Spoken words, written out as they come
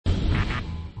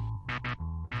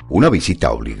Una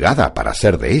visita obligada para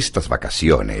hacer de estas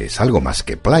vacaciones algo más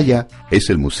que playa es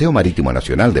el Museo Marítimo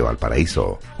Nacional de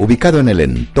Valparaíso, ubicado en el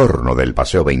entorno del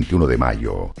paseo 21 de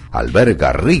Mayo.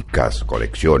 Alberga ricas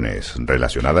colecciones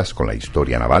relacionadas con la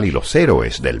historia naval y los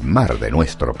héroes del mar de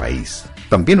nuestro país.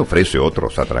 También ofrece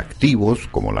otros atractivos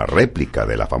como la réplica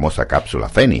de la famosa cápsula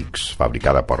Fénix,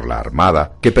 fabricada por la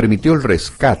Armada, que permitió el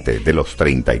rescate de los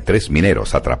 33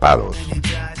 mineros atrapados.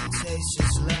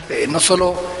 No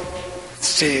solo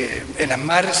en las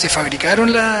mar se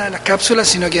fabricaron las cápsulas,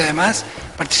 sino que además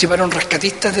participaron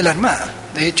rescatistas de la Armada.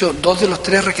 De hecho, 2 de los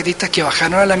 3 rescatistas que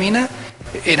bajaron a la mina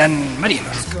eran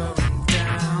marinos.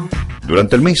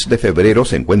 Durante el mes de febrero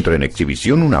se encuentra en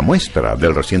exhibición una muestra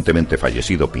del recientemente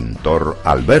fallecido pintor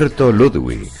Alberto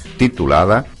Ludwig,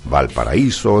 titulada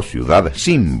Valparaíso, ciudad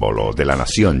símbolo de la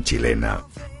nación chilena.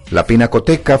 La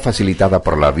pinacoteca, facilitada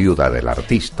por la viuda del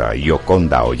artista,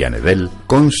 Gioconda Ollanedel,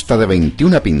 consta de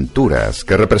 21 pinturas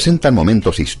que representan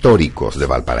momentos históricos de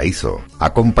Valparaíso,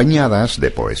 acompañadas de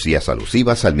poesías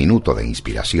alusivas al minuto de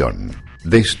inspiración.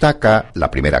 Destaca la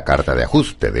primera carta de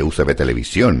ajuste de UCB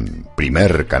Televisión,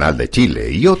 primer canal de Chile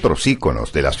y otros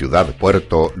íconos de la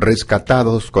ciudad-puerto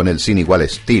rescatados con el sin igual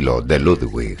estilo de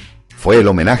Ludwig. Fue el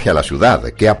homenaje a la ciudad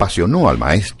que apasionó al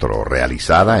maestro,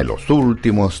 realizada en los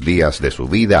últimos días de su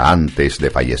vida antes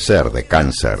de fallecer de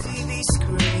cáncer.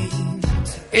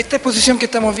 Esta exposición que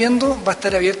estamos viendo va a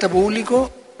estar abierta a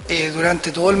público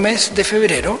durante todo el mes de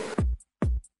febrero.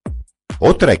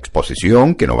 Otra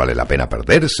exposición que no vale la pena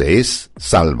perderse es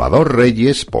Salvador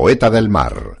Reyes, poeta del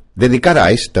mar, dedicada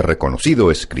a este reconocido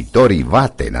escritor y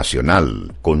vate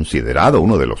nacional, considerado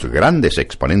uno de los grandes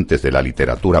exponentes de la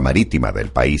literatura marítima del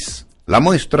país. La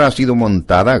muestra ha sido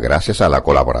montada gracias a la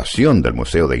colaboración del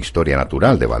Museo de Historia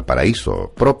Natural de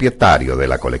Valparaíso, propietario de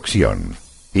la colección.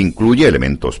 Incluye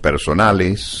elementos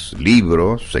personales,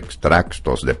 libros,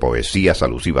 extractos de poesías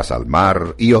alusivas al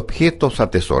mar y objetos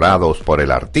atesorados por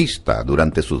el artista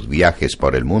durante sus viajes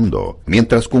por el mundo,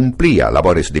 mientras cumplía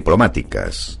labores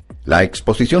diplomáticas. La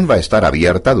exposición va a estar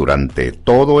abierta durante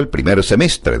todo el primer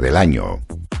semestre del año.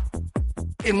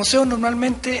 El museo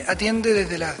normalmente atiende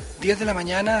desde las 10 de la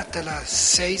mañana hasta las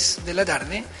 6 de la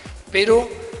tarde, pero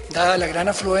dada la gran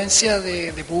afluencia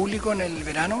de público en el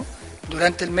verano,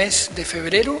 durante el mes de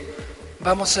febrero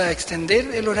vamos a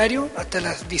extender el horario hasta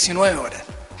las 19 horas.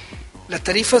 Las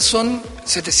tarifas son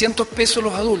 700 pesos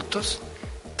los adultos,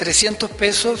 300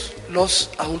 pesos los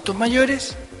adultos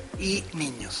mayores y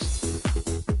niños.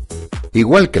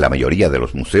 Igual que la mayoría de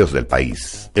los museos del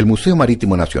país, el Museo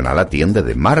Marítimo Nacional atiende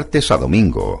de martes a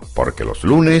domingo, porque los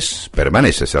lunes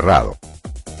permanece cerrado.